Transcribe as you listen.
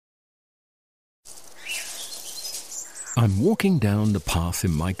I'm walking down the path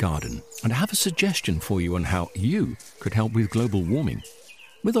in my garden and I have a suggestion for you on how you could help with global warming.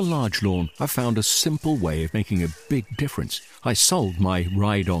 With a large lawn, I found a simple way of making a big difference. I sold my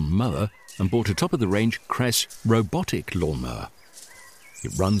ride-on mower and bought a top-of-the-range Cress robotic lawnmower.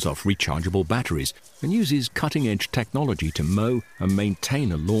 It runs off rechargeable batteries and uses cutting-edge technology to mow and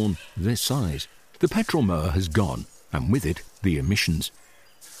maintain a lawn this size. The petrol mower has gone, and with it, the emissions.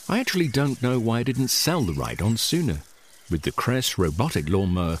 I actually don't know why I didn't sell the ride-on sooner. With the Cress robotic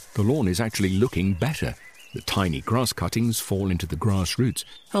lawnmower, the lawn is actually looking better. The tiny grass cuttings fall into the grass roots,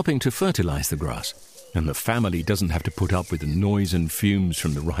 helping to fertilize the grass. And the family doesn't have to put up with the noise and fumes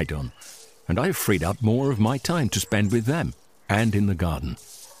from the ride-on. And I've freed up more of my time to spend with them and in the garden.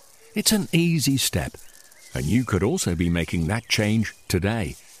 It's an easy step, and you could also be making that change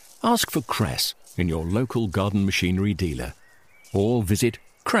today. Ask for Cress in your local garden machinery dealer, or visit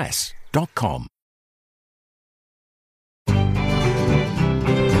cress.com.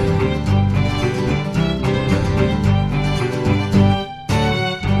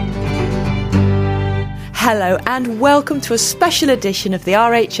 Hello and welcome to a special edition of the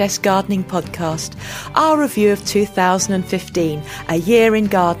RHS Gardening Podcast, our review of 2015, a year in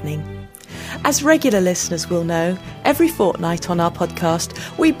gardening. As regular listeners will know, every fortnight on our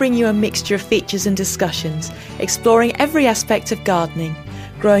podcast we bring you a mixture of features and discussions, exploring every aspect of gardening,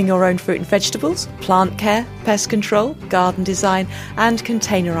 growing your own fruit and vegetables, plant care, pest control, garden design and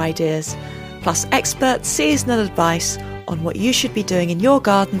container ideas, plus expert seasonal advice on what you should be doing in your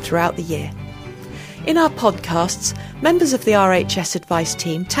garden throughout the year. In our podcasts, members of the RHS advice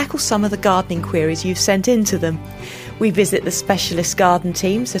team tackle some of the gardening queries you've sent in to them. We visit the specialist garden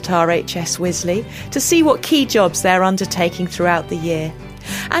teams at RHS Wisley to see what key jobs they're undertaking throughout the year.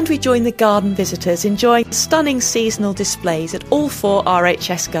 And we join the garden visitors enjoying stunning seasonal displays at all 4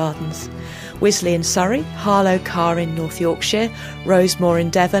 RHS gardens. Wisley in Surrey, Harlow Carr in North Yorkshire, Rosemore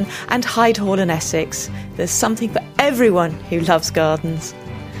in Devon and Hyde Hall in Essex. There's something for everyone who loves gardens.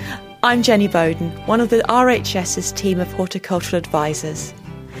 I'm Jenny Bowden, one of the RHS's team of horticultural advisors.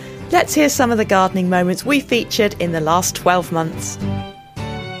 Let's hear some of the gardening moments we featured in the last 12 months.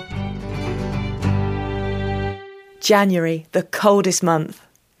 January, the coldest month.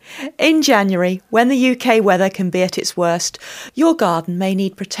 In January, when the UK weather can be at its worst, your garden may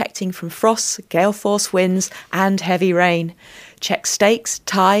need protecting from frosts, gale force winds and heavy rain. Check stakes,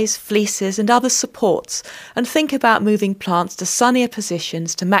 ties, fleeces and other supports and think about moving plants to sunnier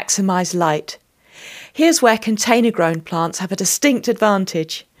positions to maximise light. Here's where container-grown plants have a distinct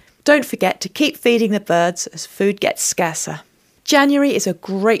advantage. Don't forget to keep feeding the birds as food gets scarcer. January is a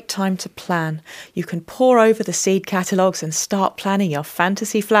great time to plan. You can pore over the seed catalogues and start planning your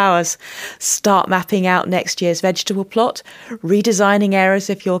fantasy flowers. Start mapping out next year's vegetable plot, redesigning areas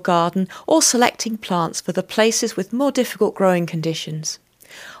of your garden, or selecting plants for the places with more difficult growing conditions.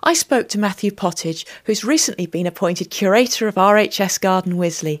 I spoke to Matthew Pottage, who's recently been appointed curator of RHS Garden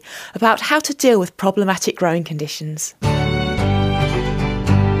Wisley, about how to deal with problematic growing conditions.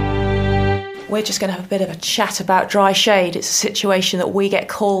 We're just going to have a bit of a chat about dry shade. It's a situation that we get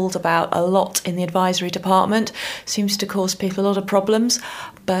called about a lot in the advisory department. Seems to cause people a lot of problems,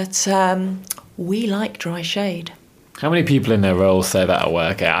 but we like dry shade. How many people in their roles say that at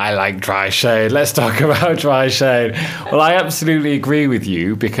work? I like dry shade. Let's talk about dry shade. Well, I absolutely agree with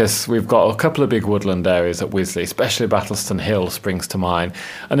you because we've got a couple of big woodland areas at Wisley, especially Battleston Hill springs to mind.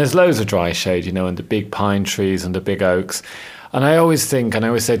 And there's loads of dry shade, and the big pine trees and the big oaks. And I always think, and I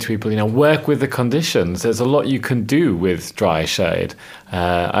always say to people, work with the conditions. There's a lot you can do with dry shade.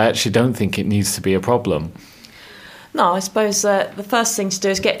 I actually don't think it needs to be a problem. No, I suppose the first thing to do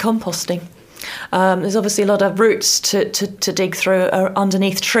is get composting. There's obviously a lot of roots to dig through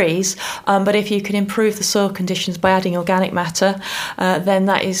underneath trees, but if you can improve the soil conditions by adding organic matter, then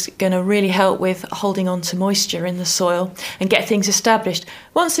that is going to really help with holding on to moisture in the soil and get things established.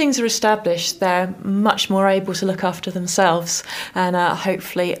 Once things are established, they're much more able to look after themselves and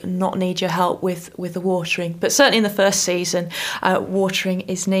hopefully not need your help with the watering. But certainly in the first season, watering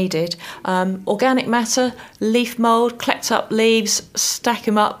is needed. Organic matter, leaf mould, collect up leaves, stack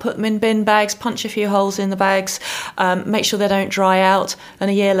them up, put them in bin bags, punch a few holes in the bags, make sure they don't dry out, and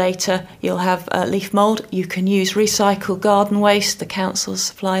a year later you'll have leaf mould. You can use recycled garden waste, the councils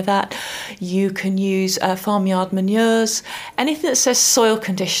supply that. You can use farmyard manures. Anything that says soil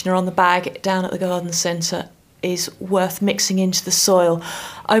conditioner on the bag down at the garden centre is worth mixing into the soil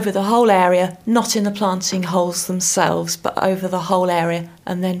over the whole area, not in the planting holes themselves, but over the whole area,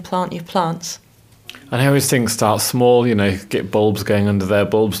 and then plant your plants. And I always think start small, get bulbs going under there.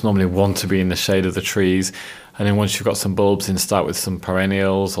 Bulbs normally want to be in the shade of the trees. And then once you've got some bulbs in, start with some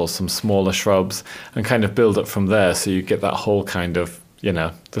perennials or some smaller shrubs and kind of build up from there, so you get that whole kind of,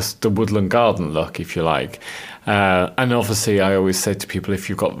 the woodland garden look, if you like. And obviously, I always say to people, if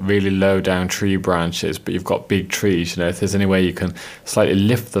you've got really low down tree branches, but you've got big trees, if there's any way you can slightly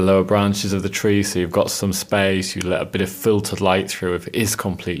lift the lower branches of the tree so you've got some space, you let a bit of filtered light through if it is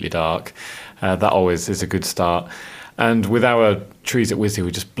completely dark, that always is a good start. And with our trees at Wisley, we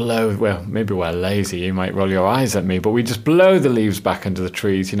just blow, well, maybe we're lazy, you might roll your eyes at me, but we just blow the leaves back into the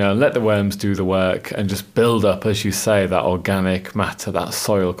trees, and let the worms do the work and just build up, as you say, that organic matter, that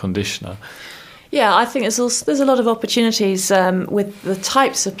soil conditioner. Yeah, I think there's a lot of opportunities with the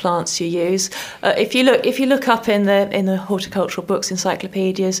types of plants you use. If you look up in the horticultural books,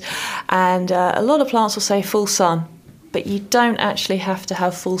 encyclopedias, and a lot of plants will say full sun. But you don't actually have to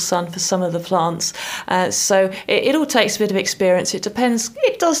have full sun for some of the plants. So it all takes a bit of experience. It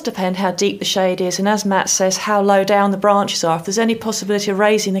does depend how deep the shade is. And as Matt says, how low down the branches are. If there's any possibility of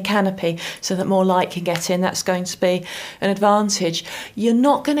raising the canopy so that more light can get in, that's going to be an advantage. You're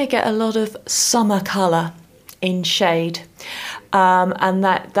not going to get a lot of summer colour in shade. And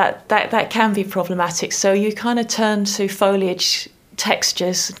that can be problematic. So you kind of turn to foliage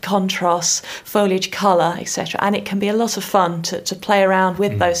textures, contrasts, foliage colour, etc. And it can be a lot of fun to play around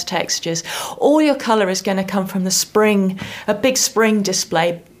with those textures. All your colour is going to come from the spring, a big spring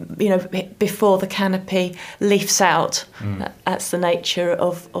display, before the canopy leafs out. That's the nature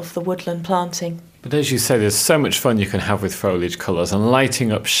of the woodland planting. But as you say, there's so much fun you can have with foliage colours, and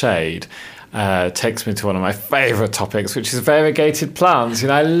lighting up shade takes me to one of my favourite topics, which is variegated plants.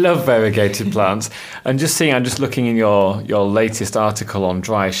 I love variegated plants. And I'm just looking in your latest article on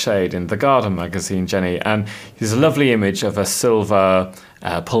dry shade in The Garden magazine, Jenny, and there's a lovely image of a silver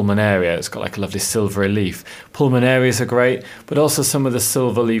pulmonaria. It's got like a lovely silvery leaf. Pulmonarias are great, but also some of the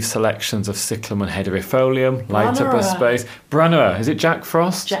silver leaf selections of Cyclamen hederifolium, light up a space. Brunnera, is it Jack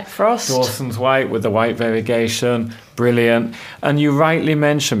Frost? Jack Frost. Dawson's White with the white variegation, brilliant. And you rightly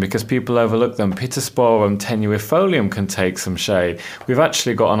mentioned, because people overlook them, Pittosporum tenuifolium can take some shade. We've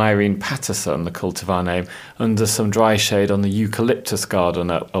actually got an Irene Patterson, the cultivar name, under some dry shade on the eucalyptus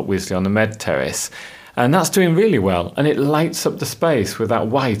garden at Wisley on the Med Terrace. And that's doing really well, and it lights up the space with that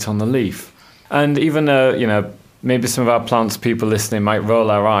white on the leaf. And even, maybe some of our plants people listening might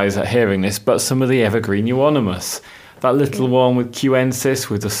roll our eyes at hearing this, but some of the evergreen euonymus, that little one with Cuensis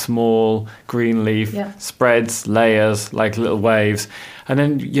with a small green leaf, spreads, layers, like little waves. And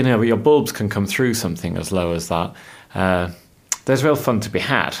then, your bulbs can come through something as low as that. There's real fun to be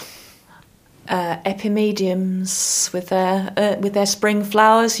had. Epimediums with their spring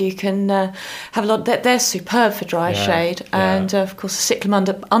flowers, you can have a lot. They're superb for dry shade, and of course,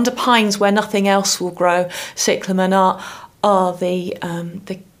 cyclamen under pines where nothing else will grow. Cyclamen are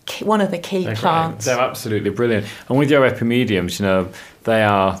the one of the key plants. They're absolutely brilliant. And with your epimediums, they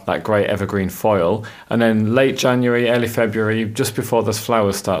are that great evergreen foil. And then late January, early February, just before those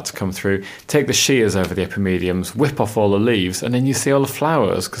flowers start to come through, take the shears over the epimediums, whip off all the leaves, and then you see all the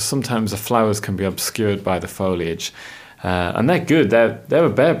flowers, because sometimes the flowers can be obscured by the foliage. And they're good. They're a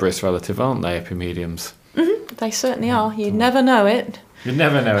Berberis relative, aren't they, epimediums? Mm-hmm. They certainly are. You'd never know it. You'd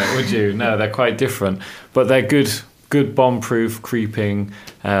never know it, would you? No, they're quite different. But they're good bomb-proof creeping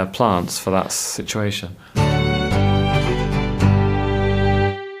plants for that situation.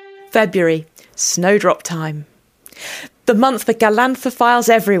 February, snowdrop time. The month for galanthophiles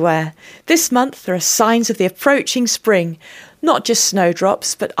everywhere. This month there are signs of the approaching spring. Not just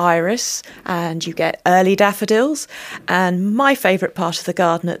snowdrops, but iris, and you get early daffodils. And my favourite part of the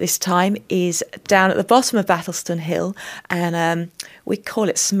garden at this time is down at the bottom of Battleston Hill, and we call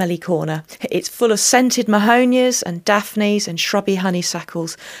it Smelly Corner. It's full of scented mahonias and daphnes and shrubby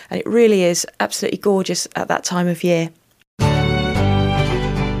honeysuckles, and it really is absolutely gorgeous at that time of year.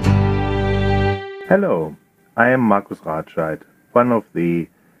 Hello, I am Markus Ratscheid, one of the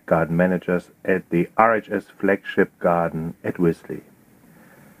garden managers at the RHS flagship garden at Wisley.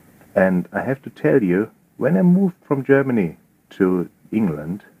 And I have to tell you, when I moved from Germany to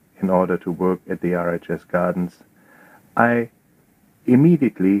England in order to work at the RHS gardens, I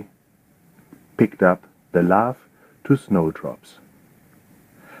immediately picked up the love to snowdrops.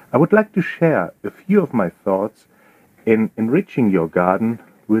 I would like to share a few of my thoughts in enriching your garden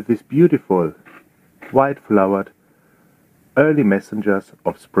with this beautiful white-flowered early messengers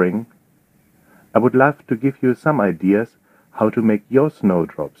of spring. I would love to give you some ideas how to make your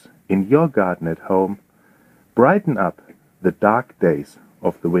snowdrops in your garden at home brighten up the dark days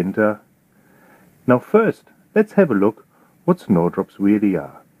of the winter. Now first, let's have a look what snowdrops really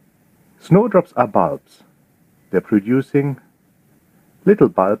are. Snowdrops are bulbs. They're producing little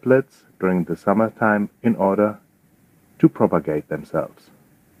bulblets during the summertime in order to propagate themselves.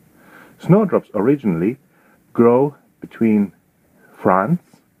 Snowdrops originally grow between France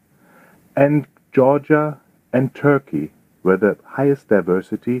and Georgia and Turkey, where the highest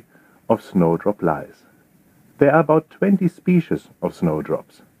diversity of snowdrop lies. There are about 20 species of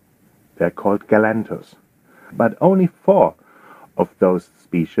snowdrops. They are called galanthus, but only 4 of those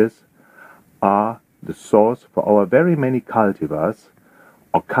species are the source for our very many cultivars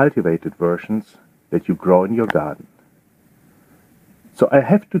or cultivated versions that you grow in your garden. So I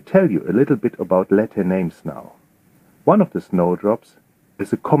have to tell you a little bit about Latin names now. One of the snowdrops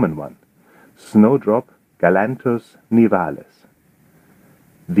is a common one, Snowdrop Galanthus nivalis.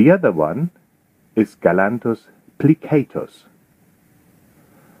 The other one is Galanthus plicatus.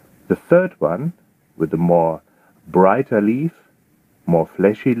 The third one, with a more brighter leaf, more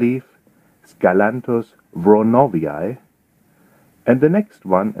fleshy leaf, is Galanthus vronovii. And the next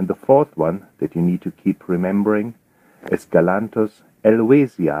one, and the fourth one that you need to keep remembering, is Galanthus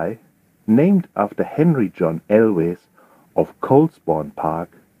elwesii, named after Henry John Elwes of Colesbourne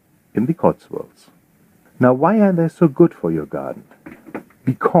Park in the Cotswolds. Now, why are they so good for your garden?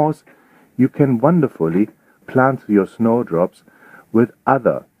 Because you can wonderfully plant your snowdrops with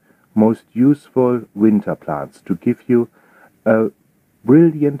other most useful winter plants to give you a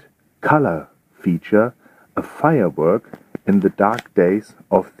brilliant color feature, a firework in the dark days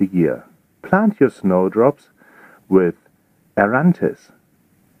of the year. Plant your snowdrops with Arantis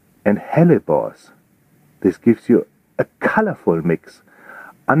and hellebores. This gives you a colorful mix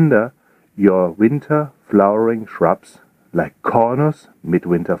under your winter flowering shrubs like cornus,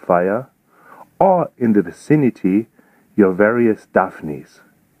 midwinter fire, or in the vicinity your various daphnes.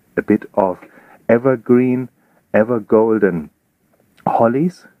 A bit of evergreen, ever-golden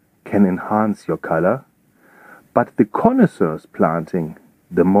hollies can enhance your color, but the connoisseurs planting,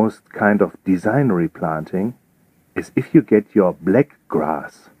 the most kind of designery planting, is if you get your black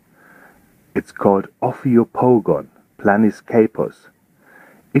grass. It's called Ophiopogon planiscapus.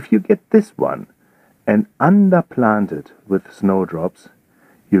 If you get this one and underplanted with snowdrops,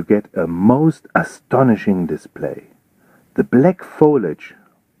 you get a most astonishing display. The black foliage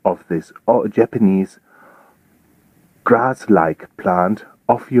of this Japanese grass-like plant,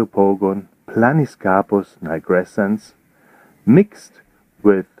 Ophiopogon planiscapus nigrescens, mixed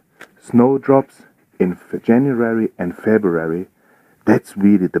with snowdrops in January and February, that's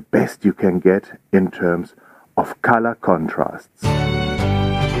really the best you can get in terms of color contrasts.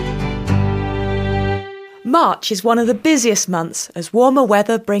 March is one of the busiest months as warmer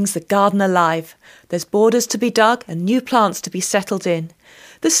weather brings the garden alive. There's borders to be dug and new plants to be settled in.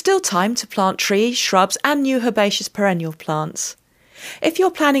 There's still time to plant trees, shrubs and new herbaceous perennial plants. If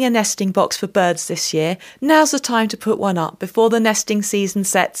you're planning a nesting box for birds this year, now's the time to put one up before the nesting season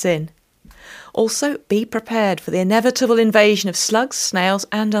sets in. Also, be prepared for the inevitable invasion of slugs, snails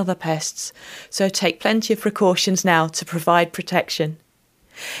and other pests, so take plenty of precautions now to provide protection.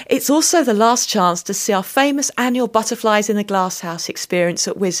 It's also the last chance to see our famous annual Butterflies in the Glasshouse experience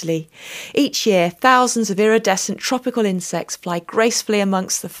at Wisley. Each year, thousands of iridescent tropical insects fly gracefully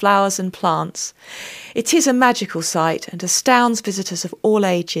amongst the flowers and plants. It is a magical sight and astounds visitors of all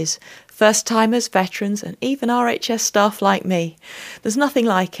ages, first-timers, veterans and even RHS staff like me. There's nothing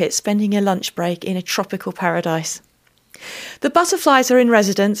like it, spending your lunch break in a tropical paradise. The butterflies are in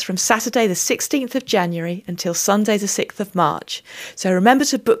residence from Saturday the 16th of January until Sunday the 6th of March, so remember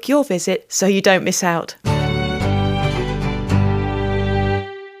to book your visit so you don't miss out.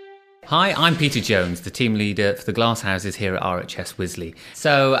 Hi, I'm Peter Jones, the team leader for the glasshouses here at RHS Wisley.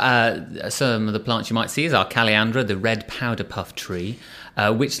 So some of the plants you might see is our Calliandra, the red powder puff tree,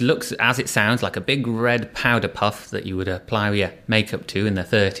 which looks, as it sounds, like a big red powder puff that you would apply your makeup to in the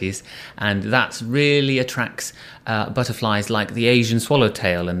 30s. And that really attracts butterflies like the Asian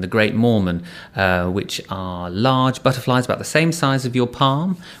swallowtail and the Great Mormon, which are large butterflies about the same size of your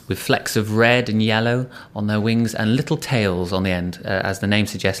palm, with flecks of red and yellow on their wings and little tails on the end, as the name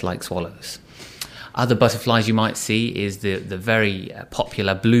suggests, like swallows. Other butterflies you might see is the very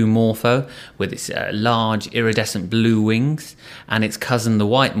popular blue morpho with its large iridescent blue wings, and its cousin the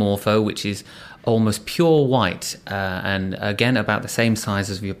white morpho, which is almost pure white and again about the same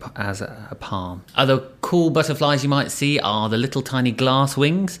size as a palm. Other cool butterflies you might see are the little tiny glass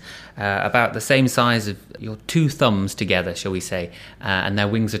wings, about the same size of your two thumbs together, shall we say, and their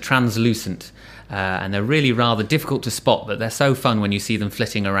wings are translucent. And they're really rather difficult to spot, but they're so fun when you see them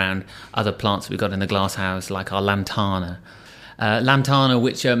flitting around other plants we've got in the glasshouse, like our lantana. Lantana,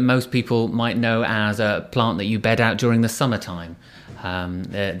 which most people might know as a plant that you bed out during the summertime.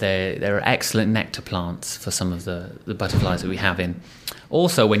 They're excellent nectar plants for some of the butterflies that we have in.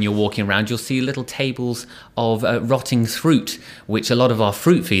 Also, when you're walking around, you'll see little tables of rotting fruit, which a lot of our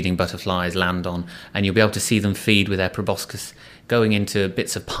fruit-feeding butterflies land on, and you'll be able to see them feed with their proboscis going into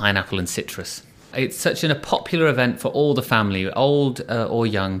bits of pineapple and citrus. It's such a popular event for all the family, old or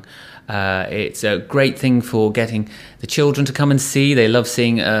young. It's a great thing for getting the children to come and see. They love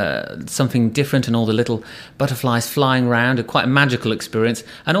seeing something different and all the little butterflies flying around. Quite a magical experience.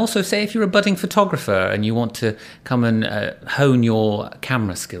 And also, say, if you're a budding photographer and you want to come and hone your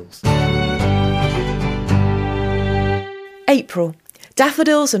camera skills. April.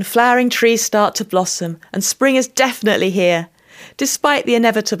 Daffodils and flowering trees start to blossom, and spring is definitely here. Despite the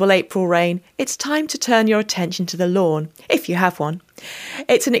inevitable April rain, it's time to turn your attention to the lawn, if you have one.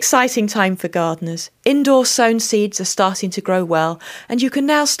 It's an exciting time for gardeners. Indoor sown seeds are starting to grow well, and you can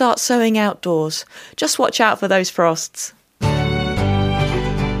now start sowing outdoors. Just watch out for those frosts.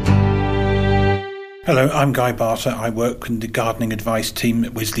 Hello, I'm Guy Barter. I work in the gardening advice team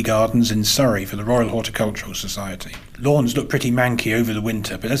at Wisley Gardens in Surrey for the Royal Horticultural Society. Lawns look pretty manky over the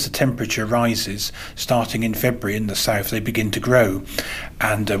winter, but as the temperature rises, starting in February in the south, they begin to grow.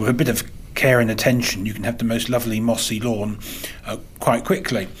 And with a bit of care and attention, you can have the most lovely mossy lawn quite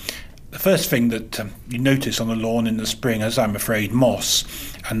quickly. The first thing that you notice on a lawn in the spring is, I'm afraid, moss.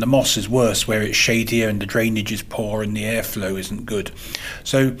 And the moss is worse where it's shadier and the drainage is poor and the airflow isn't good.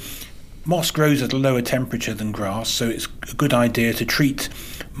 So moss grows at a lower temperature than grass, so it's a good idea to treat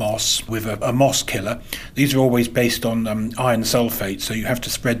moss with a moss killer. These are always based on iron sulfate, so you have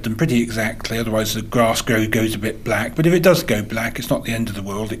to spread them pretty exactly, otherwise the grass goes a bit black. But if it does go black, it's not the end of the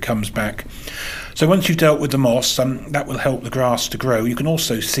world, it comes back. So once you've dealt with the moss, that will help the grass to grow. You can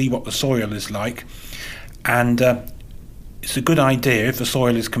also see what the soil is like, and it's a good idea if the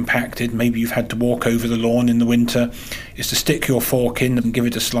soil is compacted, maybe you've had to walk over the lawn in the winter, is to stick your fork in and give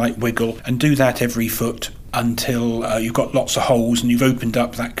it a slight wiggle, and do that every foot until you've got lots of holes and you've opened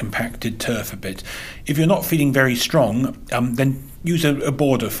up that compacted turf a bit. If you're not feeling very strong, then use a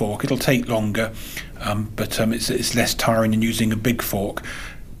border fork. It'll take longer, but it's less tiring than using a big fork.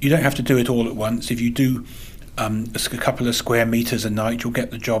 You don't have to do it all at once. If you do a couple of square metres a night, you'll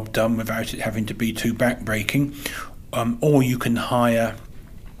get the job done without it having to be too back-breaking. Or you can hire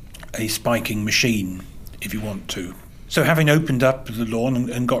a spiking machine if you want to. So having opened up the lawn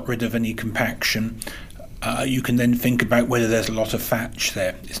and got rid of any compaction, you can then think about whether there's a lot of thatch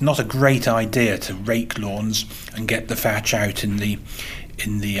there. It's not a great idea to rake lawns and get the thatch out in the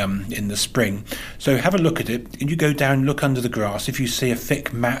spring. So have a look at it, and you go down, look under the grass. If you see a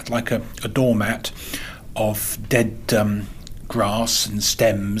thick mat like a doormat of dead grass and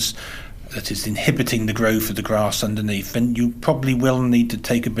stems that is inhibiting the growth of the grass underneath, then you probably will need to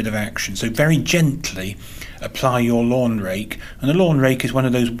take a bit of action. So very gently apply your lawn rake, and a lawn rake is one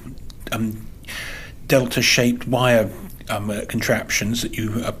of those delta-shaped wire contraptions that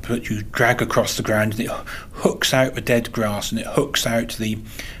you drag across the ground, and it hooks out the dead grass and it hooks out the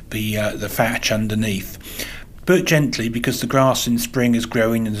thatch underneath. But gently, because the grass in spring is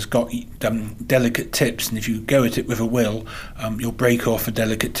growing and has got delicate tips, and if you go at it with a will, you'll break off the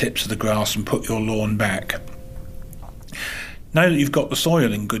delicate tips of the grass and put your lawn back. Now that you've got the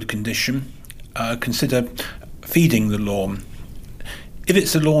soil in good condition, consider feeding the lawn. If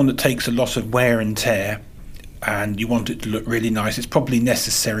it's a lawn that takes a lot of wear and tear, and you want it to look really nice, it's probably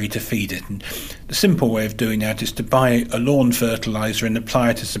necessary to feed it. And the simple way of doing that is to buy a lawn fertiliser and apply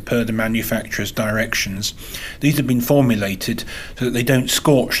it as per the manufacturer's directions. These have been formulated so that they don't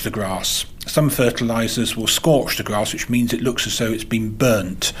scorch the grass. Some fertilisers will scorch the grass, which means it looks as though it's been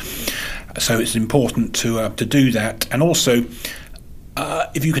burnt. So it's important to do that. And also,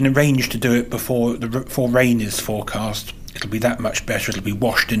 if you can arrange to do it before rain is forecast, it'll be that much better. It'll be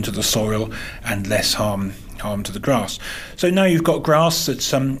washed into the soil and less harm to the grass. So now you've got grass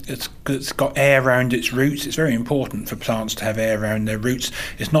it's got air around its roots. It's very important for plants to have air around their roots.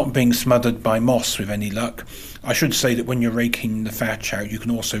 It's not being smothered by moss with any luck. I should say that when you're raking the thatch out, you can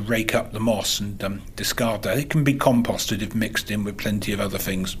also rake up the moss and discard that. It can be composted if mixed in with plenty of other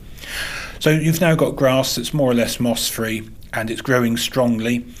things. So you've now got grass that's more or less moss free, and it's growing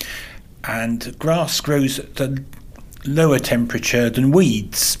strongly, and grass grows at a lower temperature than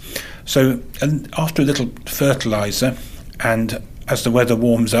weeds. So after a little fertiliser, and as the weather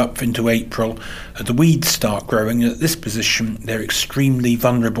warms up into April, the weeds start growing. At this position, they're extremely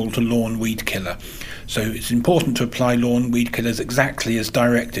vulnerable to lawn weed killer. So it's important to apply lawn weed killers exactly as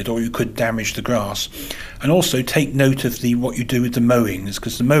directed, or you could damage the grass. And also take note of what you do with the mowings,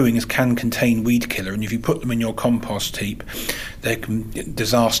 because the mowings can contain weed killer, and if you put them in your compost heap,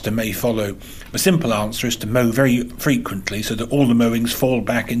 disaster may follow. A simple answer is to mow very frequently so that all the mowings fall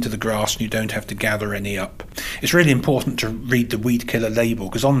back into the grass and you don't have to gather any up. It's really important to read the weed killer label,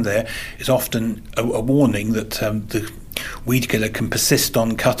 because on there is often a warning that the weed killer can persist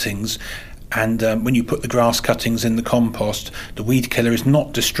on cuttings. And when you put the grass cuttings in the compost, the weed killer is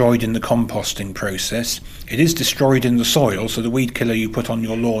not destroyed in the composting process. It is destroyed in the soil, so the weed killer you put on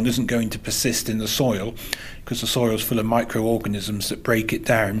your lawn isn't going to persist in the soil, because the soil is full of microorganisms that break it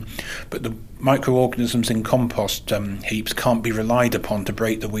down. But the microorganisms in compost heaps can't be relied upon to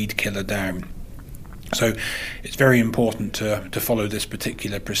break the weed killer down. So it's very important to follow this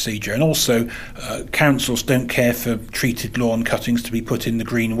particular procedure. And also, councils don't care for treated lawn cuttings to be put in the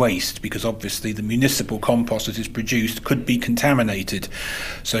green waste, because obviously the municipal compost that is produced could be contaminated.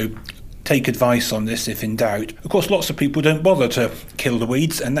 So take advice on this if in doubt. Of course, lots of people don't bother to kill the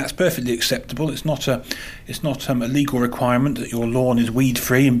weeds, and that's perfectly acceptable. It's not a legal requirement that your lawn is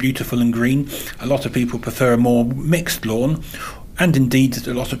weed-free and beautiful and green. A lot of people prefer a more mixed lawn, and indeed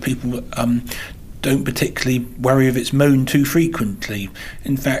a lot of people don't particularly worry if it's mown too frequently.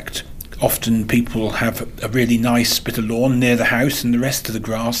 In fact, often people have a really nice bit of lawn near the house, and the rest of the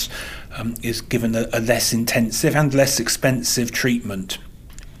grass is given a less intensive and less expensive treatment.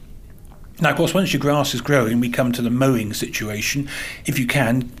 Now, of course, once your grass is growing, we come to the mowing situation. If you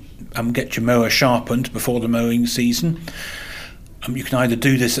can, get your mower sharpened before the mowing season. You can either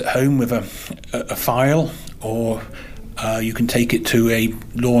do this at home with a file, or you can take it to a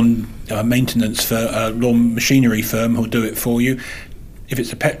lawn maintenance lawn machinery firm who'll do it for you. If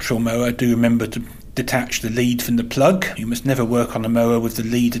it's a petrol mower, do remember to detach the lead from the plug. You must never work on a mower with the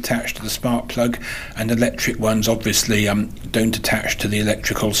lead attached to the spark plug, and electric ones obviously don't attach to the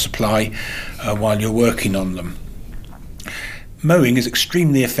electrical supply while you're working on them. Mowing is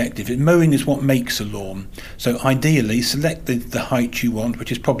extremely effective. Mowing is what makes a lawn. So ideally, select the height you want,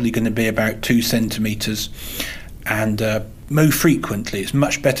 which is probably going to be about 2 centimetres, and mow frequently. It's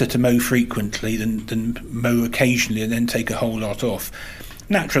much better to mow frequently than mow occasionally and then take a whole lot off.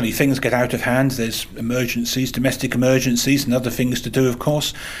 Naturally, things get out of hand. There's emergencies, domestic emergencies, and other things to do, of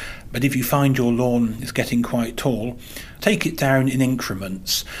course. But if you find your lawn is getting quite tall, take it down in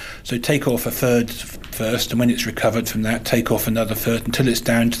increments. So take off a third first, and when it's recovered from that, take off another third until it's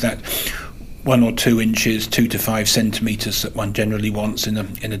down to that 1 or 2 inches, 2 to 5 centimetres that one generally wants in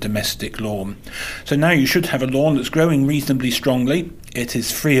a domestic lawn. So now you should have a lawn that's growing reasonably strongly. It is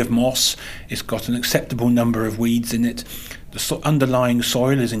free of moss. It's got an acceptable number of weeds in it. The underlying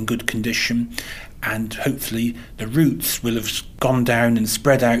soil is in good condition, and hopefully the roots will have gone down and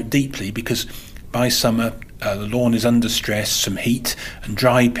spread out deeply, because by summer the lawn is under stress, some heat and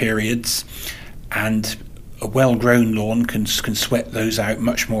dry periods, and a well-grown lawn can sweat those out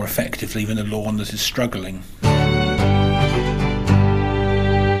much more effectively than a lawn that is struggling.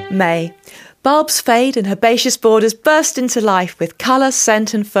 May. Bulbs fade and herbaceous borders burst into life with colour,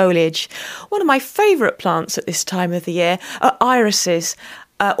 scent and foliage. One of my favourite plants at this time of the year are irises.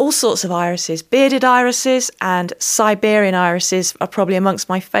 All sorts of irises. Bearded irises and Siberian irises are probably amongst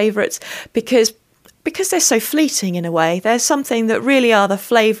my favourites because they're so fleeting in a way. They're something that really are the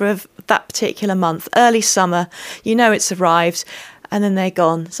flavour of that particular month. Early summer, you know it's arrived, and then they're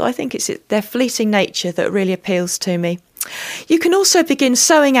gone. So I think it's their fleeting nature that really appeals to me. You can also begin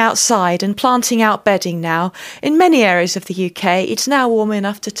sowing outside and planting out bedding now. In many areas of the UK, it's now warm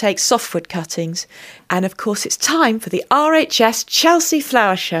enough to take softwood cuttings. And of course, it's time for the RHS Chelsea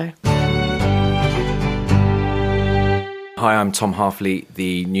Flower Show. Hi, I'm Tom Halfley,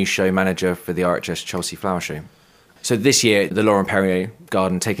 the new show manager for the RHS Chelsea Flower Show. So this year, the Laurent Perrier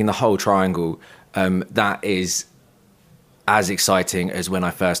garden, taking the whole triangle, that is as exciting as when I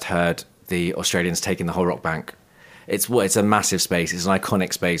first heard the Australians taking the whole Rock Bank. It's a massive space. It's an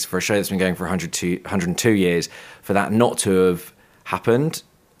iconic space for a show that's been going for 102 years. For that not to have happened,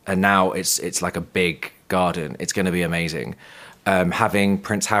 and now it's like a big garden. It's going to be amazing. Having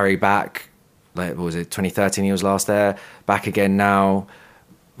Prince Harry back, like, what was it, 2013 he was last there, back again now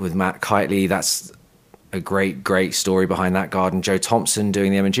with Matt Kitely. That's a great story behind that garden. Joe Thompson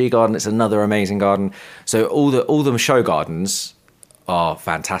doing the M&G garden. It's another amazing garden. So all the show gardens are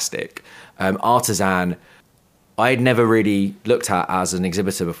fantastic. Artisan, I'd never really looked at as an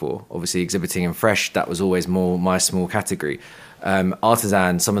exhibitor before. Obviously, exhibiting in Fresh, that was always more my small category.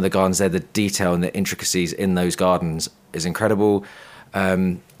 Artisan, some of the gardens there, the detail and the intricacies in those gardens is incredible.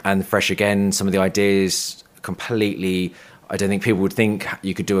 And Fresh again, some of the ideas completely, I don't think people would think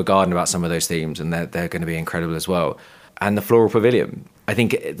you could do a garden about some of those themes, and they're going to be incredible as well. And the Floral Pavilion. I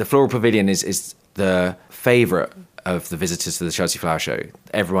think the Floral Pavilion is the favourite of the visitors to the Chelsea Flower Show.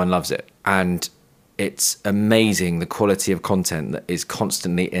 Everyone loves it. And it's amazing the quality of content that is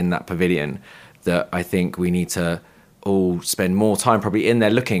constantly in that pavilion, that I think we need to all spend more time probably in there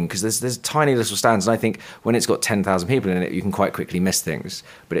looking, because there's tiny little stands, and I think when it's got 10,000 people in it, you can quite quickly miss things,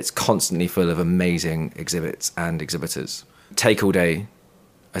 but it's constantly full of amazing exhibits and exhibitors. Take all day,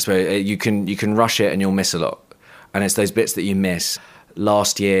 I suppose. You can rush it and you'll miss a lot, and it's those bits that you miss.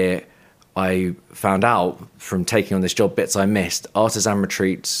 Last year I found out from taking on this job bits I missed. Artisan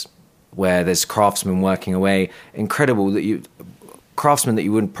retreats where there's craftsmen working away, incredible, that craftsmen that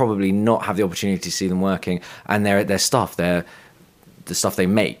you would probably not have the opportunity to see them working, and their stuff, the stuff they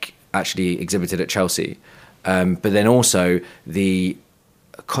make, actually exhibited at Chelsea. But then also there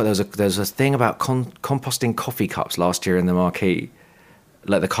was a thing about composting coffee cups last year in the marquee,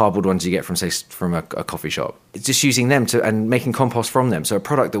 like the cardboard ones you get from a coffee shop. It's just using them and making compost from them. So a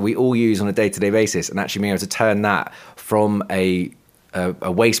product that we all use on a day-to-day basis, and actually being able to turn that from a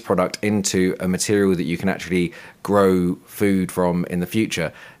waste product into a material that you can actually grow food from in the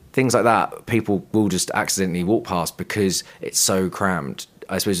future. Things like that, people will just accidentally walk past because it's so crammed.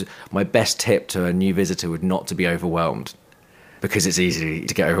 I suppose my best tip to a new visitor would not to be overwhelmed, because it's easy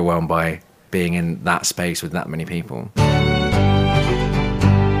to get overwhelmed by being in that space with that many people.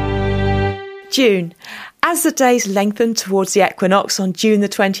 June. As the days lengthen towards the equinox on June the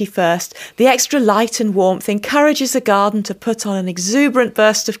 21st, the extra light and warmth encourages the garden to put on an exuberant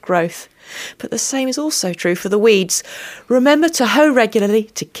burst of growth. But the same is also true for the weeds. Remember to hoe regularly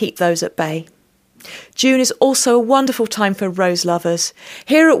to keep those at bay. June is also a wonderful time for rose lovers.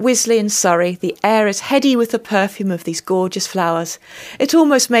 Here at Wisley in Surrey, the air is heady with the perfume of these gorgeous flowers. It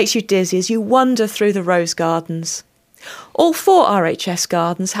almost makes you dizzy as you wander through the rose gardens. All 4 RHS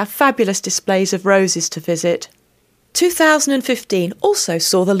gardens have fabulous displays of roses to visit. 2015 also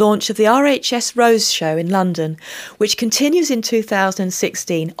saw the launch of the RHS Rose Show in London, which continues in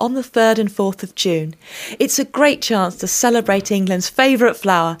 2016 on the 3rd and 4th of June. It's a great chance to celebrate England's favourite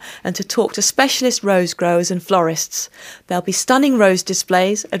flower and to talk to specialist rose growers and florists. There'll be stunning rose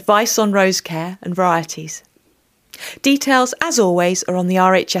displays, advice on rose care and varieties. Details, as always, are on the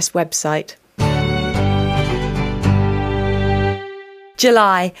RHS website.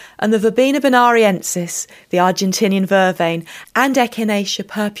 July, and the Verbena bonariensis, the Argentinian vervain, and Echinacea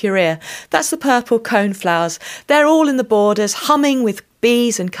purpurea, that's the purple cone flowers. They're all in the borders, humming with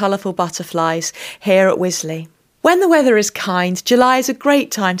bees and colourful butterflies here at Wisley. When the weather is kind, July is a great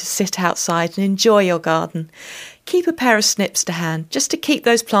time to sit outside and enjoy your garden. Keep a pair of snips to hand, just to keep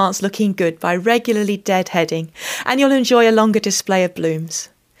those plants looking good by regularly deadheading, and you'll enjoy a longer display of blooms.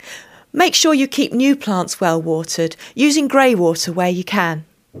 Make sure you keep new plants well watered, using grey water where you can.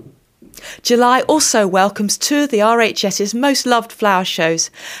 July also welcomes 2 of the RHS's most loved flower shows,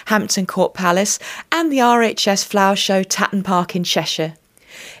 Hampton Court Palace and the RHS Flower Show Tatton Park in Cheshire.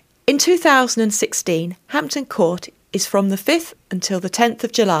 In 2016, Hampton Court is from the 5th until the 10th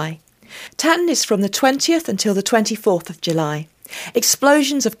of July. Tatton is from the 20th until the 24th of July.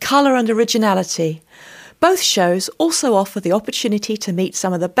 Explosions of colour and originality. Both shows also offer the opportunity to meet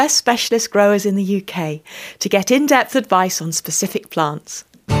some of the best specialist growers in the UK to get in-depth advice on specific plants.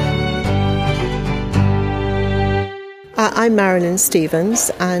 I'm Marilyn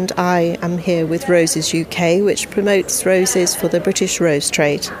Stevens, and I am here with Roses UK, which promotes roses for the British rose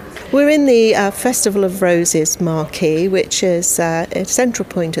trade. We're in the Festival of Roses marquee, which is a central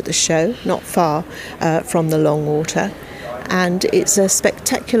point at the show, not far from the Longwater, and it's a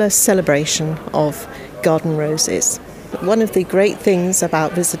spectacular celebration of garden roses. One of the great things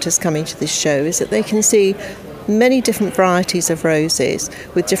about visitors coming to this show is that they can see many different varieties of roses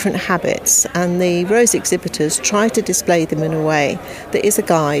with different habits, and the rose exhibitors try to display them in a way that is a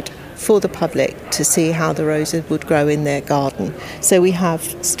guide for the public to see how the roses would grow in their garden. So we have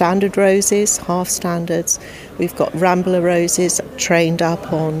standard roses, half standards, we've got rambler roses trained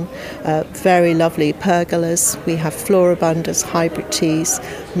up on very lovely pergolas, we have floribundas, hybrid teas,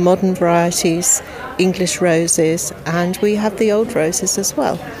 modern varieties, English roses, and we have the old roses as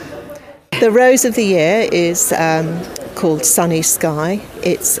well. The rose of the year is called Sunny Sky.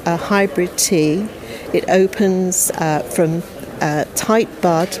 It's a hybrid tea. It opens from tight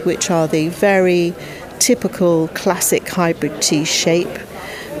bud, which are the very typical classic hybrid tea shape,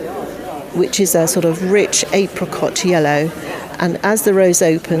 which is a sort of rich apricot yellow. And as the rose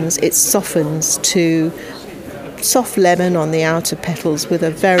opens, it softens to soft lemon on the outer petals with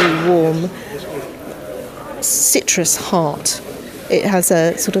a very warm citrus heart It has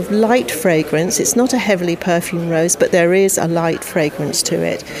a sort of light fragrance. It's not a heavily perfumed rose, but there is a light fragrance to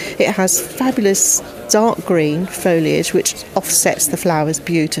it. It has fabulous dark green foliage which offsets the flowers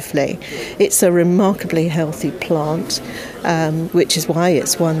beautifully. It's a remarkably healthy plant, which is why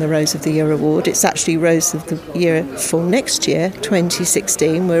it's won the Rose of the Year award. It's actually Rose of the Year for next year,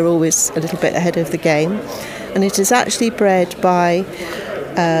 2016. We're always a little bit ahead of the game. And it is actually bred by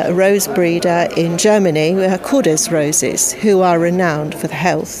a rose breeder in Germany, Cordes Roses, who are renowned for the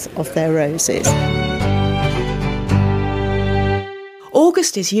health of their roses.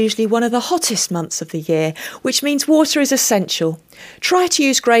 August is usually one of the hottest months of the year, which means water is essential. Try to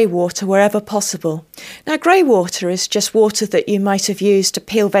use grey water wherever possible. Now, grey water is just water that you might have used to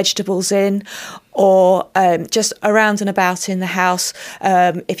peel vegetables in, or just around and about in the house.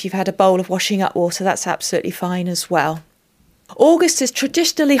 If you've had a bowl of washing up water, that's absolutely fine as well. August is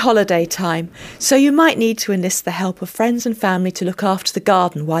traditionally holiday time, so you might need to enlist the help of friends and family to look after the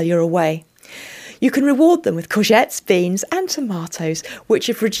garden while you're away. You can reward them with courgettes, beans and tomatoes, which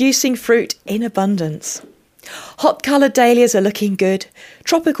are producing fruit in abundance. Hot coloured dahlias are looking good.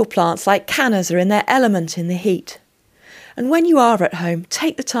 Tropical plants like cannas are in their element in the heat. And when you are at home,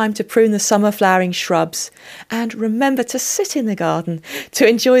 take the time to prune the summer flowering shrubs and remember to sit in the garden to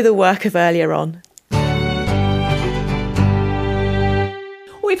enjoy the work of earlier on.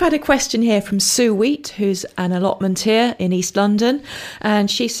 We've had a question here from Sue Wheat, who's an allotmenteer in East London,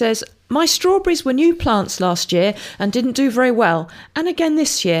 and she says, my strawberries were new plants last year and didn't do very well, and again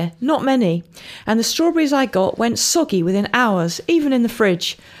this year, not many. And the strawberries I got went soggy within hours, even in the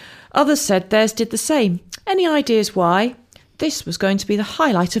fridge. Others said theirs did the same. Any ideas why? This was going to be the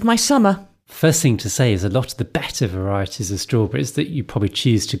highlight of my summer. First thing to say is a lot of the better varieties of strawberries that you probably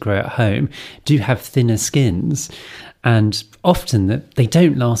choose to grow at home do have thinner skins. And often they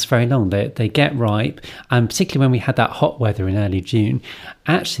don't last very long. They get ripe, and particularly when we had that hot weather in early June,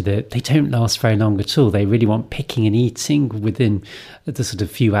 actually they don't last very long at all. They really want picking and eating within the sort of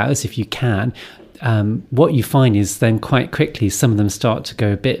few hours if you can. What you find is then quite quickly some of them start to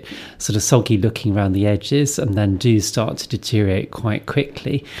go a bit sort of soggy looking around the edges and then do start to deteriorate quite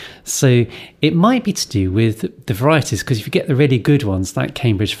quickly. So it might be to do with the varieties, because if you get the really good ones like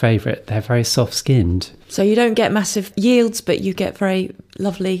Cambridge Favourite, they're very soft skinned. So you don't get massive yields, but you get very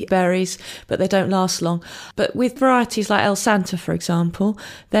lovely berries, but they don't last long. But with varieties like El Santa, for example,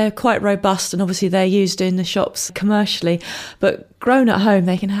 they're quite robust, and obviously they're used in the shops commercially. But grown at home,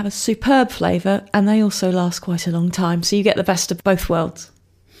 they can have a superb flavour, and they also last quite a long time. So you get the best of both worlds.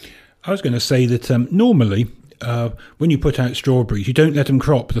 I was going to say that normally, when you put out strawberries, you don't let them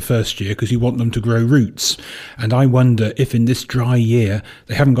crop the first year because you want them to grow roots. And I wonder if in this dry year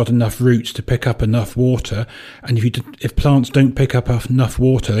they haven't got enough roots to pick up enough water. And if plants don't pick up enough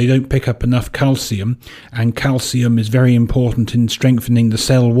water, they don't pick up enough calcium. And calcium is very important in strengthening the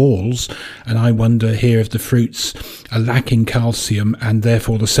cell walls. And I wonder here if the fruits are lacking calcium and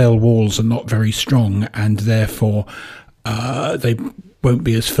therefore the cell walls are not very strong, and therefore they won't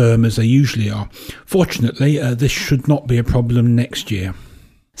be as firm as they usually are. Fortunately, this should not be a problem next year.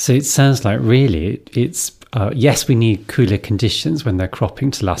 So it sounds like really it's yes, we need cooler conditions when they're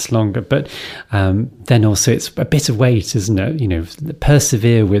cropping to last longer, but then also it's a bit of wait, isn't it? You know,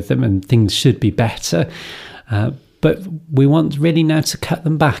 persevere with them and things should be better. But we want really now to cut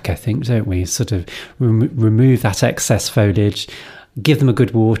them back, I think, don't we? Sort of remove that excess foliage, give them a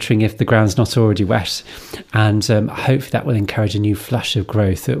good watering if the ground's not already wet, and hopefully that will encourage a new flush of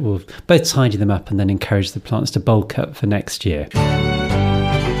growth that will both tidy them up and then encourage the plants to bulk up for next year.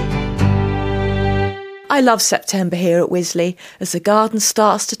 I love September here at Wisley as the garden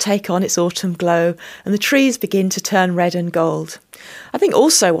starts to take on its autumn glow and the trees begin to turn red and gold. I think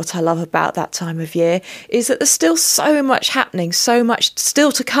also what I love about that time of year is that there's still so much happening, so much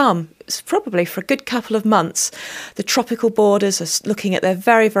still to come. It's probably for a good couple of months. The tropical borders are looking at their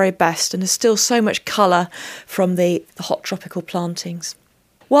very, very best, and there's still so much colour from the hot tropical plantings.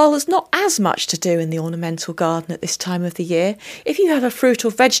 While there's not as much to do in the ornamental garden at this time of the year, if you have a fruit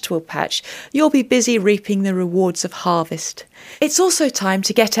or vegetable patch, you'll be busy reaping the rewards of harvest. It's also time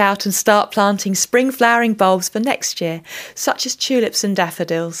to get out and start planting spring flowering bulbs for next year, such as tulips and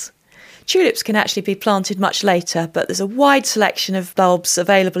daffodils. Tulips can actually be planted much later, but there's a wide selection of bulbs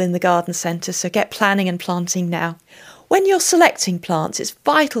available in the garden centre, so get planning and planting now. When you're selecting plants, it's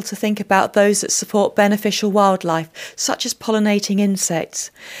vital to think about those that support beneficial wildlife, such as pollinating insects.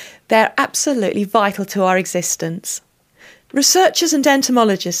 They're absolutely vital to our existence. Researchers and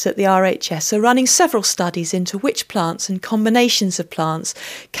entomologists at the RHS are running several studies into which plants and combinations of plants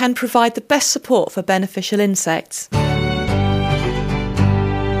can provide the best support for beneficial insects.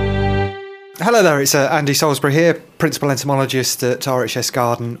 Hello there, it's Andy Salisbury here, Principal Entomologist at RHS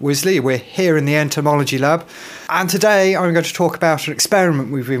Garden Wisley. We're here in the Entomology Lab, and today I'm going to talk about an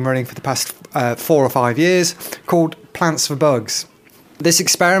experiment we've been running for the past 4 or 5 years called Plants for Bugs. This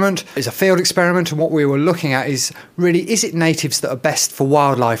experiment is a field experiment, and what we were looking at is really, is it natives that are best for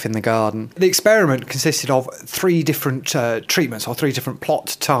wildlife in the garden? The experiment consisted of 3 different treatments, or 3 different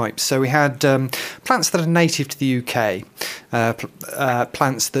plot types. So we had plants that are native to the UK,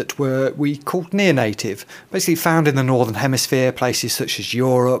 plants that we called near native, basically found in the Northern Hemisphere, places such as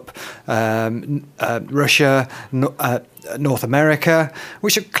Europe, Russia, North America,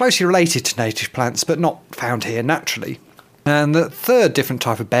 which are closely related to native plants but not found here naturally. And the third different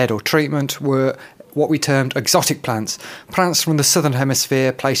type of bed or treatment were what we termed exotic plants, plants from the Southern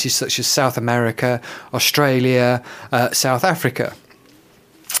Hemisphere, places such as South America, Australia, South Africa.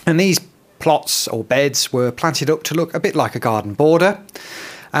 And these plots or beds were planted up to look a bit like a garden border,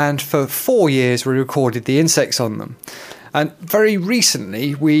 and for 4 years we recorded the insects on them. And very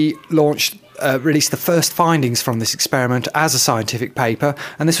recently we released the first findings from this experiment as a scientific paper,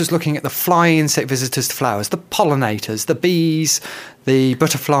 and this was looking at the flying insect visitors to flowers, the pollinators, the bees, the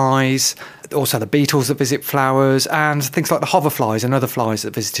butterflies, also the beetles that visit flowers, and things like the hoverflies and other flies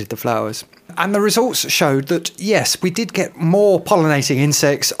that visited the flowers. And the results showed that, yes, we did get more pollinating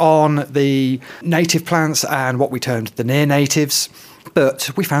insects on the native plants and what we termed the near natives, but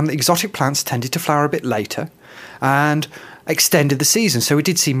we found that exotic plants tended to flower a bit later and extended the season. So we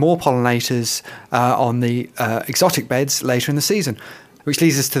did see more pollinators on the exotic beds later in the season, which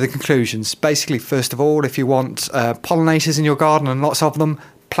leads us to the conclusions. Basically, first of all, if you want pollinators in your garden and lots of them,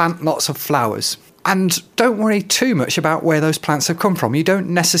 plant lots of flowers. And don't worry too much about where those plants have come from. You don't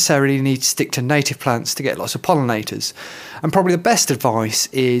necessarily need to stick to native plants to get lots of pollinators. And probably the best advice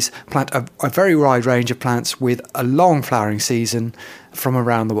is plant a very wide range of plants with a long flowering season from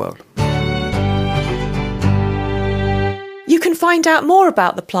around the world. You can find out more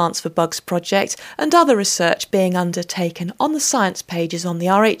about the Plants for Bugs project and other research being undertaken on the science pages on the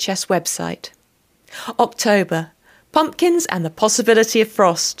RHS website. October, pumpkins and the possibility of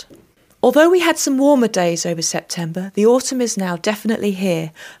frost. Although we had some warmer days over September, the autumn is now definitely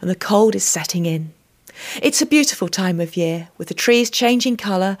here and the cold is setting in. It's a beautiful time of year, with the trees changing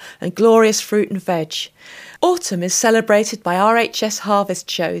colour and glorious fruit and veg. Autumn is celebrated by RHS harvest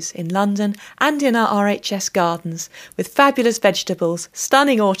shows in London and in our RHS gardens, with fabulous vegetables,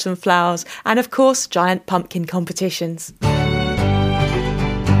 stunning autumn flowers and, of course, giant pumpkin competitions.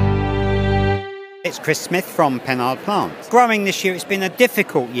 It's Chris Smith from Pennard Plants. Growing this year, it's been a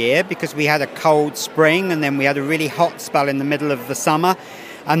difficult year because we had a cold spring and then we had a really hot spell in the middle of the summer,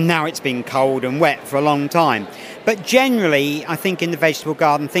 and now it's been cold and wet for a long time. But generally, I think in the vegetable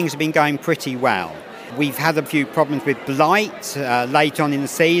garden, things have been going pretty well. We've had a few problems with blight late on in the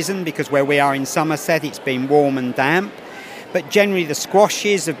season because where we are in Somerset, it's been warm and damp. But generally, the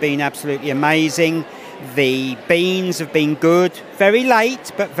squashes have been absolutely amazing. The beans have been good, very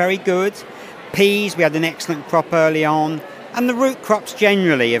late, but very good. Peas, we had an excellent crop early on. And the root crops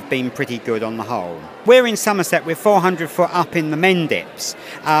generally have been pretty good on the whole. We're in Somerset, we're 400 foot up in the Mendips.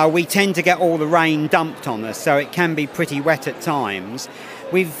 We tend to get all the rain dumped on us, so it can be pretty wet at times.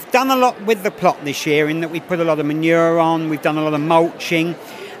 We've done a lot with the plot this year in that we put a lot of manure on, we've done a lot of mulching,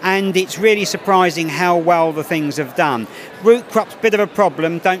 and it's really surprising how well the things have done. Root crops, bit of a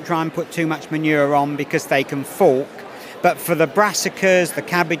problem, don't try and put too much manure on because they can fork. But for the brassicas, the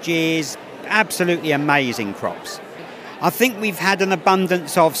cabbages, absolutely amazing crops. I think we've had an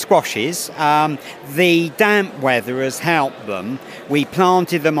abundance of squashes. The damp weather has helped them. We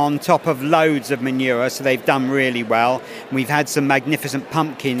planted them on top of loads of manure, so they've done really well. We've had some magnificent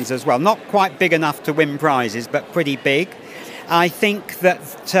pumpkins as well. Not quite big enough to win prizes, but pretty big. I think that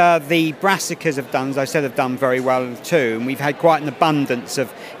the brassicas have done, as I said, have done very well too. And we've had quite an abundance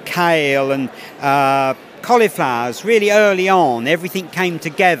of kale and cauliflowers really early on. Everything came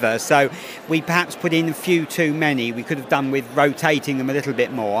together, so we perhaps put in a few too many. We could have done with rotating them a little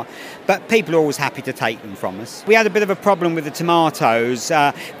bit more, but people are always happy to take them from us. We had a bit of a problem with the tomatoes.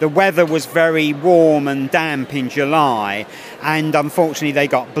 The weather was very warm and damp in July, and unfortunately they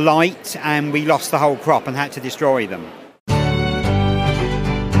got blight and we lost the whole crop and had to destroy them.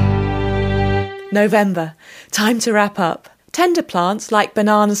 November, time to wrap up. Tender plants like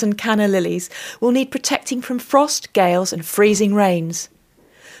bananas and canna lilies will need protecting from frost, gales and freezing rains.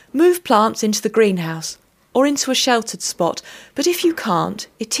 Move plants into the greenhouse or into a sheltered spot, but if you can't,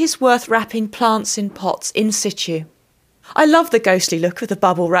 it is worth wrapping plants in pots in situ. I love the ghostly look of the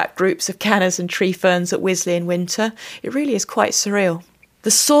bubble wrap groups of cannas and tree ferns at Wisley in winter. It really is quite surreal. The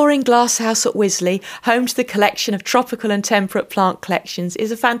soaring glasshouse at Wisley, home to the collection of tropical and temperate plant collections,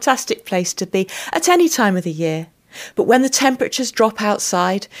 is a fantastic place to be at any time of the year. But when the temperatures drop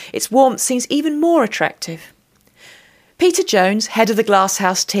outside, its warmth seems even more attractive. Peter Jones, head of the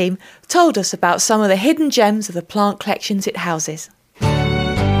Glasshouse team, told us about some of the hidden gems of the plant collections it houses.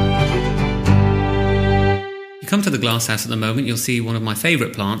 You come to the Glasshouse at the moment, you'll see one of my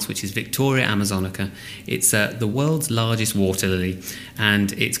favourite plants, which is Victoria amazonica. It's the world's largest water lily,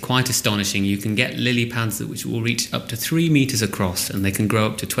 and it's quite astonishing. You can get lily pads which will reach up to 3 metres across, and they can grow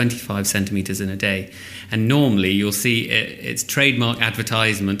up to 25 centimetres in a day. And normally you'll see its trademark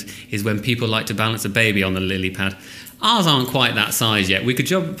advertisement is when people like to balance a baby on the lily pad. Ours aren't quite that size yet. We could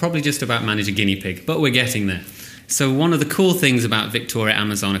probably just about manage a guinea pig, but we're getting there. So one of the cool things about Victoria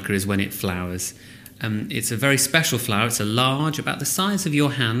amazonica is when it flowers. It's a very special flower. It's a large, about the size of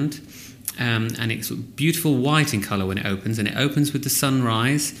your hand, and it's beautiful white in colour when it opens, and it opens with the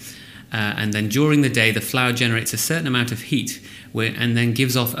sunrise, and then during the day the flower generates a certain amount of heat and then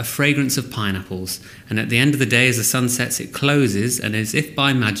gives off a fragrance of pineapples, and at the end of the day as the sun sets it closes, and as if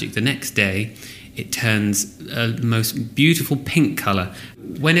by magic the next day it turns a most beautiful pink colour.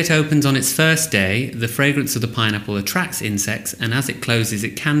 When it opens on its first day, the fragrance of the pineapple attracts insects, and as it closes,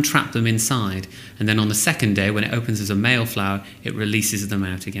 it can trap them inside. And then on the second day, when it opens as a male flower, it releases them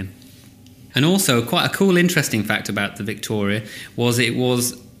out again. And also, quite a cool, interesting fact about the Victoria was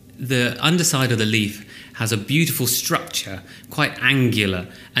the underside of the leaf has a beautiful structure, quite angular,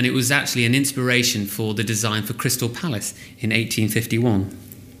 and it was actually an inspiration for the design for Crystal Palace in 1851.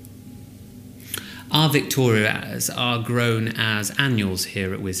 Our Victorias are grown as annuals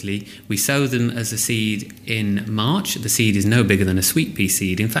here at Wisley. We sow them as a seed in March. The seed is no bigger than a sweet pea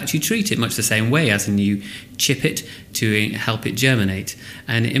seed. In fact, you treat it much the same way, as in you chip it to help it germinate.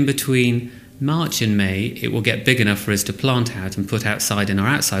 And in between March and May, it will get big enough for us to plant out and put outside in our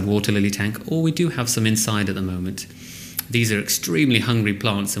outside water lily tank, or we do have some inside at the moment. These are extremely hungry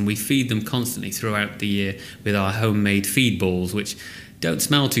plants, and we feed them constantly throughout the year with our homemade feed balls, which don't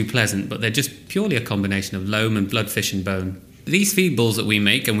smell too pleasant, but they're just purely a combination of loam and bloodfish and bone. These feed balls that we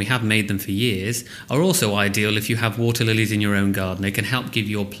make, and we have made them for years, are also ideal if you have water lilies in your own garden. They can help give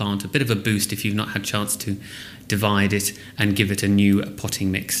your plant a bit of a boost if you've not had a chance to divide it and give it a new potting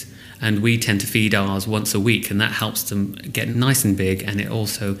mix. And we tend to feed ours once a week, and that helps them get nice and big, and it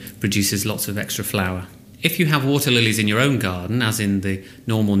also produces lots of extra flower. If you have water lilies in your own garden, as in the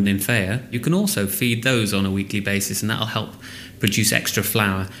normal nymphea, you can also feed those on a weekly basis, and that'll help produce extra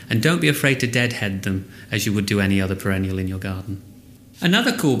flower. And don't be afraid to deadhead them as you would do any other perennial in your garden.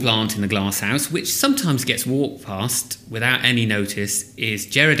 Another cool plant in the glasshouse, which sometimes gets walked past without any notice, is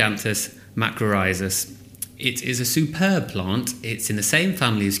Gerodanthus macrorhizus. It is a superb plant. It's in the same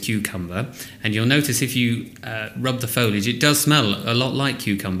family as cucumber, and you'll notice if you rub the foliage, it does smell a lot like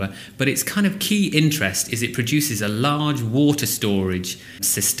cucumber, but its kind of key interest is it produces a large water storage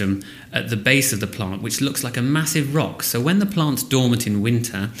system at the base of the plant, which looks like a massive rock. So when the plant's dormant in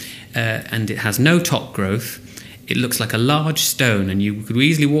winter and it has no top growth, it looks like a large stone, and you could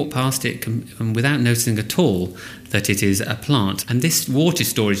easily walk past it without noticing at all that it is a plant. And this water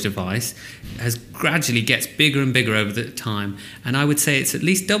storage device gradually gets bigger and bigger over the time, and I would say it's at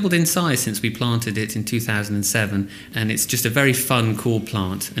least doubled in size since we planted it in 2007, and it's just a very fun, cool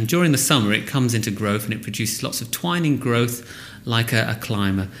plant. And during the summer it comes into growth and it produces lots of twining growth like a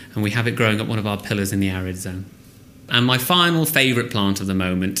climber, and we have it growing up one of our pillars in the arid zone. And my final favourite plant of the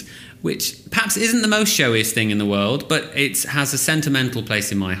moment, which perhaps isn't the most showiest thing in the world, but it has a sentimental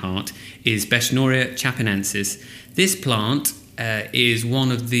place in my heart, is Bechnoria chapinensis. This plant is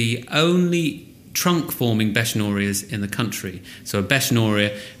one of the only trunk-forming Bechnorias in the country. So a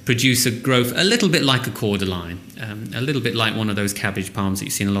Bechnoria produce a growth a little bit like a cordyline, a little bit like one of those cabbage palms that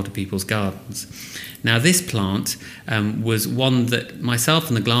you see in a lot of people's gardens. Now this plant was one that myself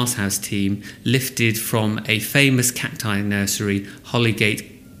and the Glasshouse team lifted from a famous cacti nursery,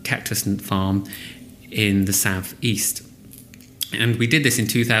 Hollygate Cactus Farm in the southeast. And we did this in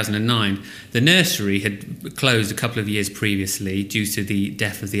 2009. The nursery had closed a couple of years previously due to the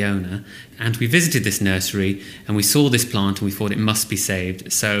death of the owner, and we visited this nursery and we saw this plant and we thought it must be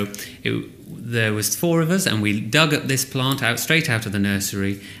saved. So there was 4 of us, and we dug up this plant straight out of the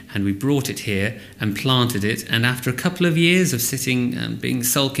nursery, and we brought it here and planted it. And after a couple of years of sitting and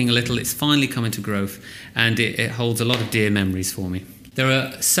sulking a little, it's finally come into growth, and it holds a lot of dear memories for me. There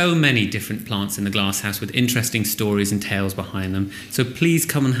are so many different plants in the Glasshouse with interesting stories and tales behind them. So please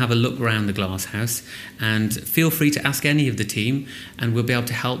come and have a look around the Glasshouse, and feel free to ask any of the team, and we'll be able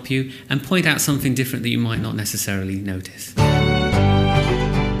to help you and point out something different that you might not necessarily notice.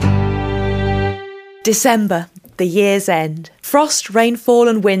 December. The year's end. Frost, rainfall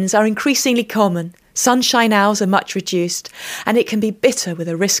and winds are increasingly common. Sunshine hours are much reduced, and it can be bitter with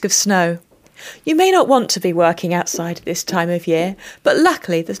a risk of snow. You may not want to be working outside at this time of year, but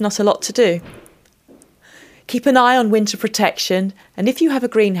luckily there's not a lot to do. Keep an eye on winter protection, and if you have a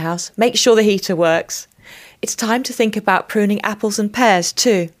greenhouse, make sure the heater works. It's time to think about pruning apples and pears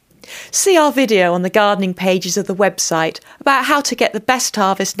too. See our video on the gardening pages of the website about how to get the best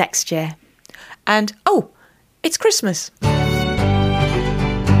harvest next year. And, it's Christmas.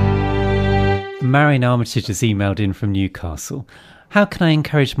 Marion Armitage has emailed in from Newcastle. How can I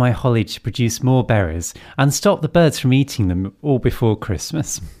encourage my holly to produce more berries and stop the birds from eating them all before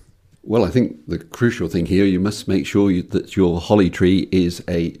Christmas? Well, I think the crucial thing here, you must make sure that your holly tree is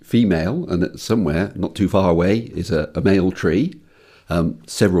a female and that somewhere, not too far away, is a male tree.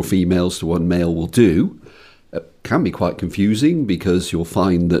 Several females to one male will do. It can be quite confusing because you'll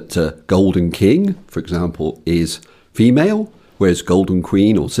find that Golden King, for example, is female, whereas Golden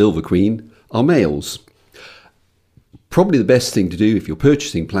Queen or Silver Queen are males. Probably the best thing to do if you're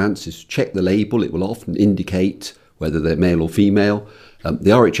purchasing plants is check the label. It will often indicate whether they're male or female.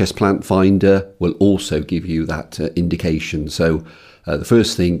 The RHS Plant Finder will also give you that indication. So the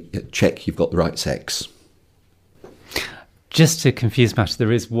first thing, check you've got the right sex. Just to confuse matters,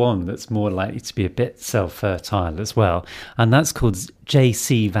 there is one that's more likely to be a bit self-fertile as well, and that's called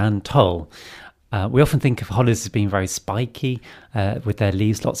J.C. Van Tol. We often think of hollies as being very spiky with their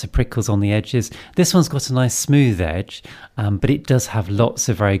leaves, lots of prickles on the edges. This one's got a nice smooth edge, but it does have lots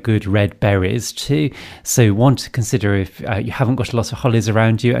of very good red berries too. So want to consider if you haven't got a lot of hollies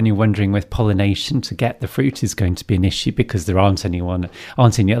around you and you're wondering with pollination to get the fruit is going to be an issue because there aren't any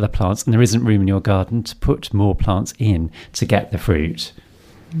other plants and there isn't room in your garden to put more plants in to get the fruit.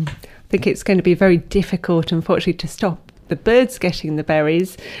 I think it's going to be very difficult, unfortunately, to stop the birds getting the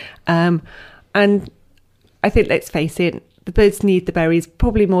berries. And I think, let's face it, the birds need the berries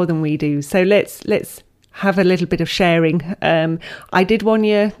probably more than we do. So let's have a little bit of sharing. I did one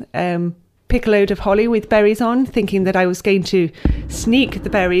year pick a load of holly with berries on, thinking that I was going to sneak the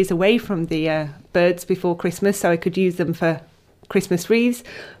berries away from the birds before Christmas so I could use them for Christmas wreaths.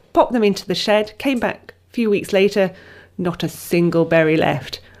 Popped them into the shed, came back a few weeks later, not a single berry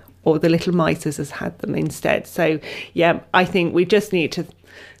left, or the little mice has had them instead. So, yeah, I think we just need to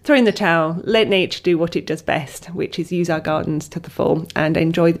throw in the towel, let nature do what it does best, which is use our gardens to the full and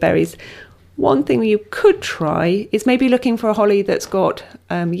enjoy the berries. One thing you could try is maybe looking for a holly that's got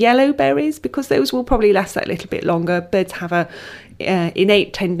yellow berries, because those will probably last that little bit longer. Birds have a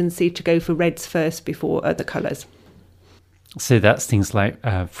innate tendency to go for reds first before other colours. So that's things like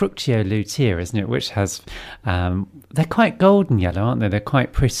Fructio lutea, isn't it? Which has, they're quite golden yellow, aren't they? They're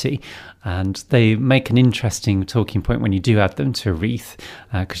quite pretty. And they make an interesting talking point when you do add them to a wreath,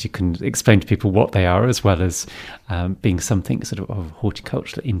 because you can explain to people what they are, as well as being something sort of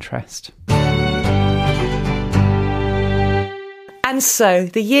horticultural interest. And so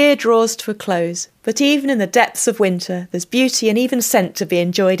the year draws to a close, but even in the depths of winter, there's beauty and even scent to be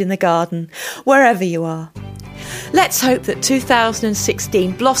enjoyed in the garden, wherever you are. Let's hope that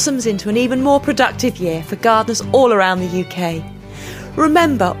 2016 blossoms into an even more productive year for gardeners all around the UK.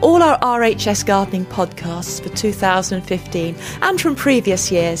 Remember, all our RHS gardening podcasts for 2015 and from previous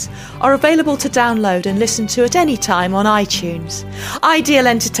years are available to download and listen to at any time on iTunes. Ideal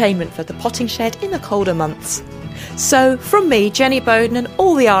entertainment for the potting shed in the colder months. So, from me, Jenny Bowden, and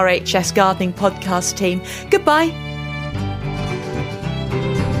all the RHS Gardening Podcast team, goodbye.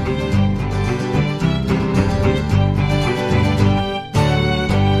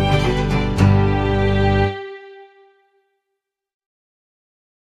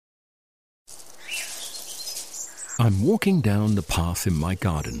 I'm walking down the path in my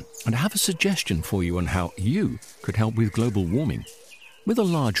garden and I have a suggestion for you on how you could help with global warming. With a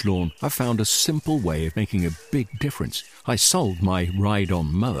large lawn, I found a simple way of making a big difference. I sold my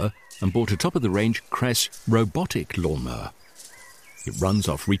ride-on mower and bought a top-of-the-range Cress robotic lawnmower. It runs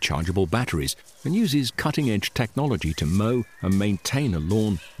off rechargeable batteries and uses cutting-edge technology to mow and maintain a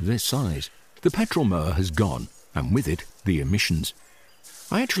lawn this size. The petrol mower has gone, and with it, the emissions.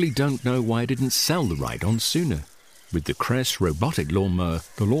 I actually don't know why I didn't sell the ride-on sooner. With the Cress robotic lawnmower,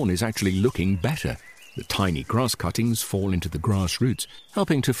 the lawn is actually looking better. The tiny grass cuttings fall into the grass roots,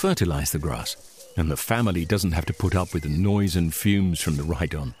 helping to fertilize the grass. And the family doesn't have to put up with the noise and fumes from the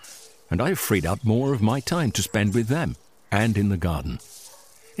ride-on. And I've freed up more of my time to spend with them and in the garden.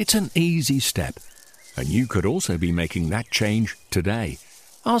 It's an easy step, and you could also be making that change today.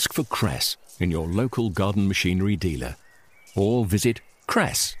 Ask for Cress in your local garden machinery dealer, or visit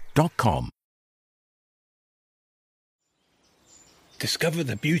cress.com. Discover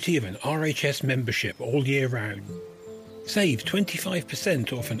the beauty of an RHS membership all year round. Save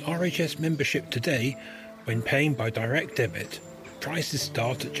 25% off an RHS membership today when paying by direct debit. Prices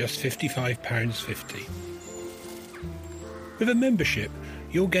start at just £55.50. With a membership,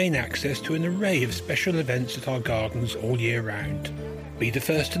 you'll gain access to an array of special events at our gardens all year round. Be the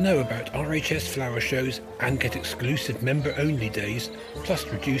first to know about RHS flower shows and get exclusive member-only days, plus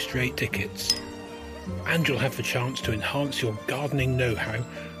reduced rate tickets. And you'll have the chance to enhance your gardening know-how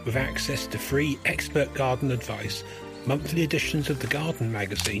with access to free expert garden advice, monthly editions of the Garden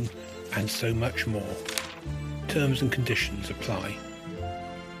magazine, and so much more. Terms and conditions apply.